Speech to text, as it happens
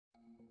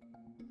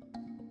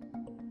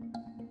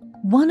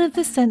One of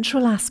the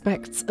central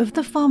aspects of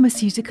the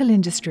pharmaceutical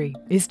industry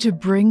is to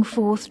bring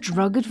forth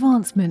drug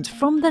advancement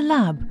from the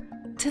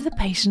lab to the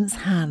patient's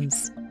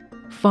hands.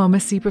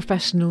 Pharmacy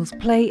professionals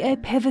play a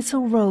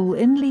pivotal role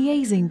in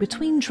liaising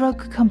between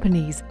drug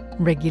companies,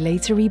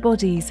 regulatory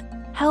bodies,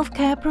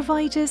 healthcare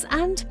providers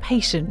and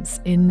patients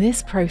in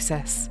this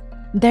process.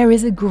 There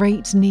is a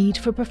great need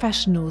for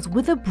professionals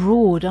with a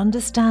broad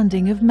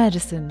understanding of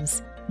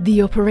medicines,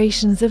 the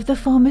operations of the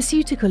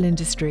pharmaceutical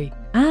industry,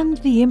 and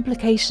the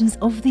implications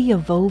of the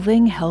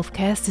evolving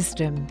healthcare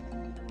system.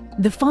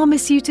 The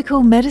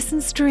pharmaceutical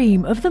medicine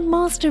stream of the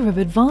Master of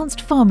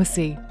Advanced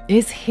Pharmacy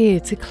is here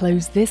to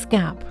close this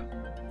gap.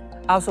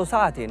 Our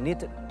society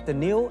needs the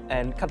new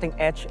and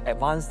cutting-edge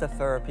advanced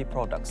therapy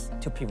products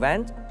to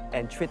prevent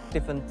and treat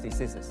different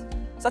diseases,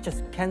 such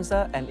as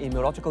cancer and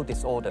immunological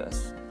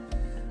disorders.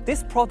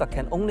 This product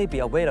can only be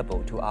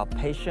available to our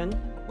patients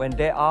when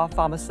there are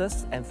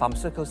pharmacists and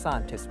pharmaceutical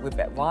scientists with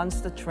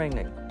advanced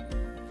training.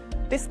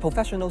 These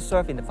professionals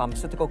serve in the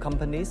pharmaceutical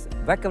companies,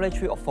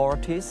 regulatory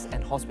authorities,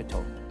 and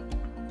hospitals.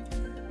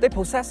 They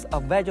possess a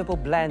valuable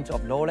blend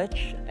of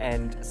knowledge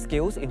and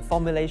skills in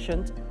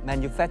formulation,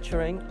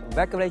 manufacturing,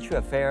 regulatory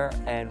affairs,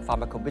 and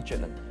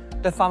pharmacovigilance.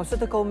 The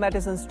pharmaceutical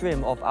medicine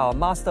stream of our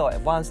Master of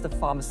Advanced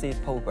Pharmacy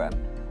program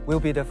will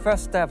be the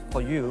first step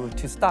for you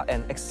to start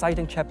an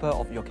exciting chapter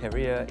of your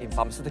career in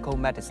pharmaceutical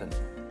medicine.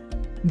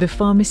 The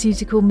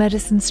pharmaceutical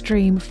medicine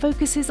stream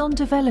focuses on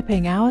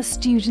developing our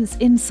students'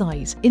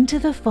 insight into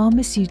the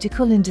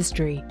pharmaceutical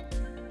industry,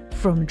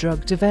 from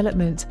drug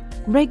development,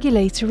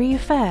 regulatory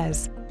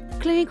affairs,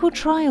 clinical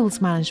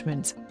trials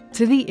management,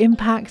 to the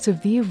impact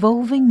of the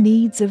evolving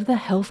needs of the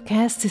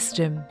healthcare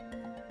system.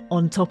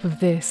 On top of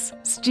this,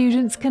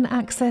 students can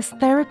access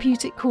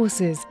therapeutic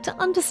courses to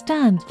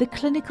understand the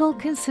clinical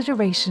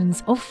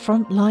considerations of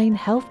frontline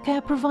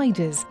healthcare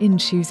providers in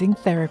choosing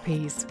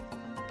therapies.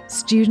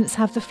 Students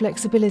have the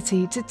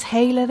flexibility to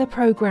tailor the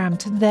program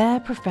to their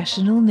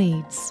professional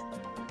needs.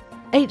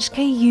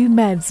 HKU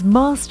Med's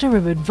Master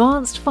of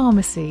Advanced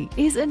Pharmacy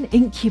is an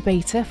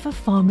incubator for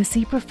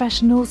pharmacy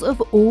professionals of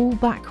all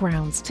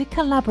backgrounds to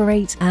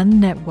collaborate and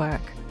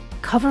network,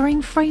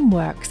 covering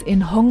frameworks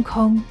in Hong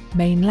Kong,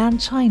 mainland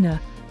China,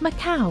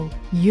 Macau,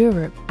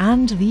 Europe,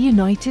 and the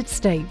United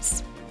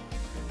States.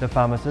 The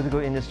pharmaceutical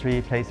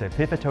industry plays a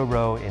pivotal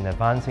role in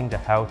advancing the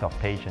health of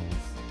patients.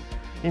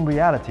 In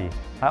reality,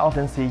 I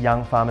often see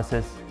young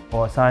pharmacists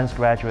or science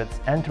graduates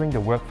entering the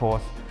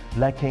workforce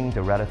lacking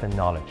the relevant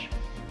knowledge.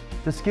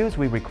 The skills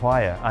we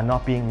require are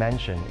not being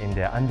mentioned in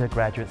their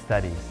undergraduate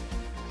studies,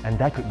 and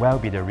that could well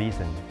be the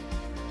reason.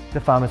 The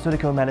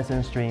pharmaceutical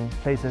medicine stream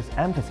places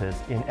emphasis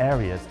in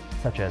areas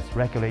such as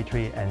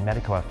regulatory and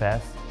medical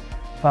affairs,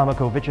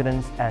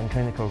 pharmacovigilance and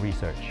clinical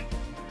research.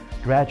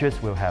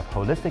 Graduates will have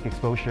holistic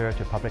exposure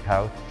to public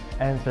health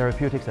and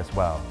therapeutics as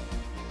well,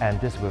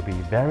 and this will be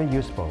very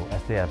useful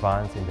as they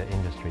advance in the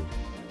industry.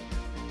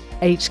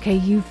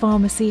 HKU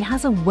Pharmacy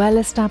has a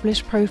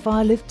well-established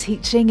profile of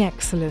teaching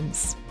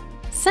excellence.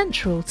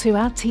 Central to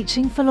our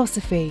teaching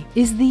philosophy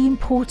is the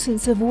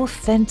importance of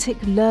authentic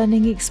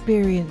learning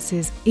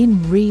experiences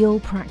in real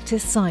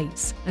practice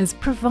sites, as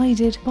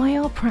provided by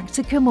our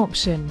practicum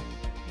option.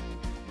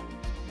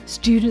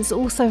 Students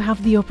also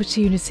have the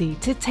opportunity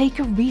to take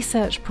a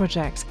research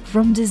project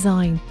from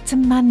design to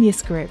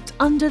manuscript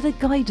under the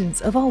guidance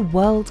of our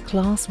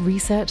world-class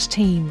research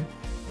team.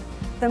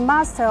 The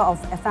Master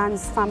of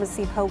Advanced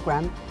Pharmacy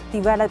program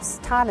develops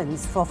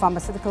talents for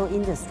pharmaceutical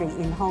industry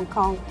in Hong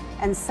Kong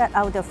and set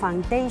out the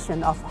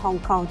foundation of Hong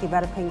Kong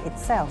developing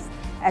itself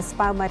as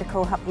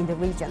biomedical hub in the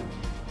region.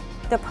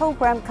 The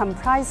program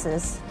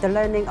comprises the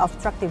learning of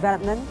drug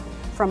development,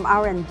 from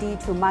R&D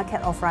to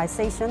market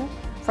authorization,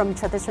 from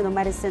traditional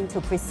medicine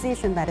to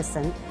precision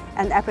medicine,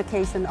 and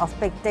application of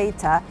big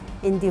data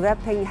in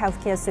developing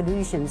healthcare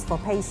solutions for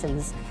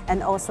patients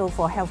and also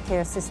for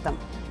healthcare system.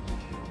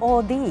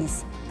 All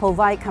these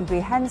provide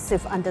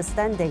comprehensive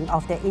understanding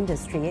of the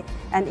industry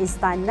and is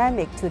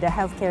dynamic to the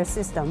healthcare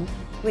system,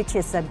 which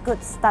is a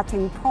good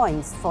starting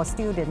point for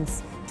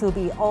students to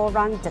be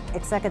all-rounded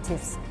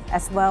executives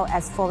as well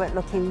as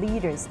forward-looking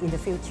leaders in the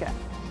future.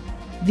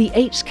 The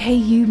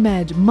HKU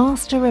Med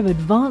Master of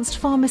Advanced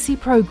Pharmacy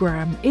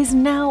program is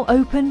now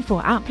open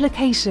for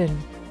application,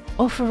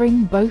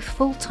 offering both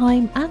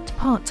full-time and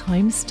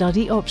part-time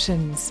study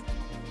options.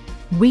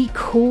 We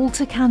call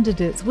to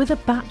candidates with a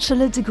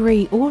bachelor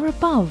degree or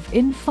above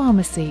in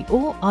pharmacy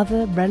or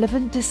other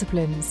relevant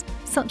disciplines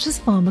such as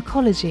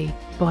pharmacology,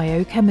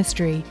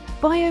 biochemistry,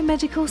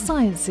 biomedical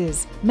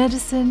sciences,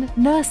 medicine,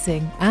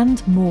 nursing,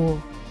 and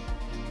more.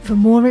 For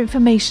more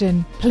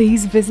information,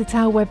 please visit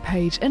our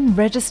webpage and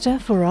register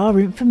for our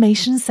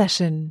information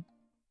session.